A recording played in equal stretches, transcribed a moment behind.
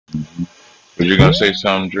Was you gonna say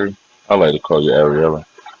something, Drew? I like to call you Ariella.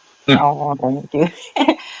 Oh, thank you.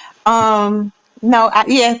 Um, no,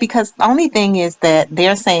 yeah, because the only thing is that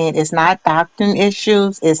they're saying it's not doctrine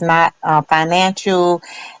issues, it's not financial,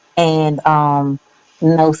 and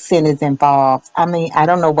no sin is involved. I mean, I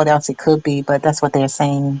don't know what else it could be, but that's what they're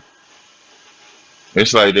saying.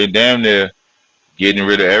 It's like they damn near getting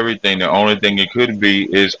rid of everything. The only thing it could be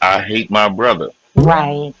is I hate my brother.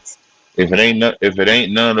 Right. If it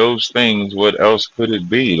ain't none of those things, what else could it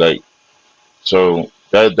be? Like, so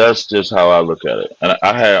that's just how I look at it. And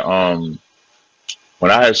I had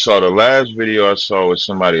when I had saw the last video I saw with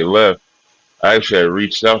somebody left, I actually had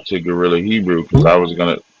reached out to Gorilla Hebrew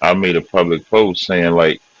because I made a public post saying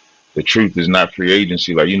like the truth is not free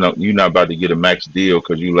agency. Like, you're not about to get a max deal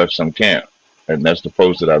because you left some camp. And that's the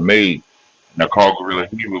post that I made. And I called Gorilla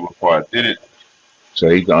Hebrew before I did it so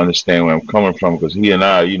he can understand where I'm coming from because he and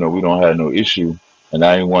I, we don't have no issue. And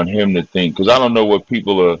I didn't want him to think, because I don't know what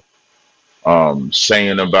people are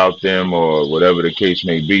saying about them or whatever the case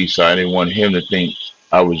may be. So I didn't want him to think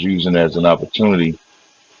I was using it as an opportunity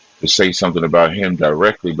to say something about him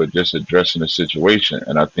directly, but just addressing the situation.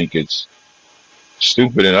 And I think it's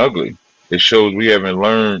stupid and ugly. It shows we haven't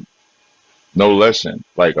learned no lesson.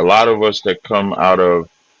 Like a lot of us that come out of,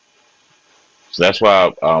 so that's why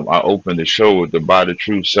I opened the show with the buy the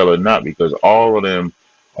truth, sell it not, because all of them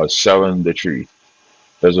are selling the truth.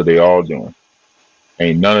 That's what they all doing.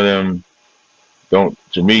 Ain't none of them don't.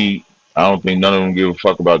 To me, I don't think none of them give a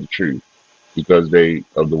fuck about the truth because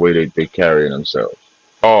of the way they carry themselves.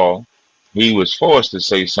 Paul, he was forced to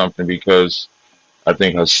say something because I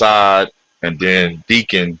think Hassad and then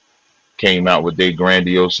Deacon came out with their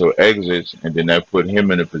grandiose exits, and then that put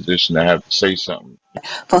him in a position to have to say something.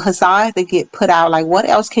 For Hassad to get put out, like what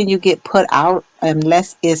else can you get put out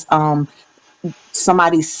unless it's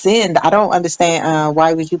somebody sinned? I don't understand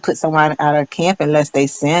why would you put someone out of camp unless they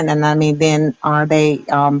sin? And I mean, then are they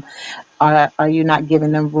are you not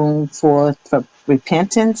giving them room for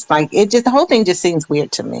repentance? Like it just the whole thing just seems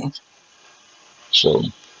weird to me. So,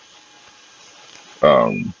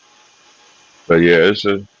 um, but yeah, it's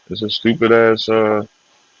a stupid ass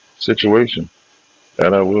situation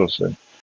that I will say.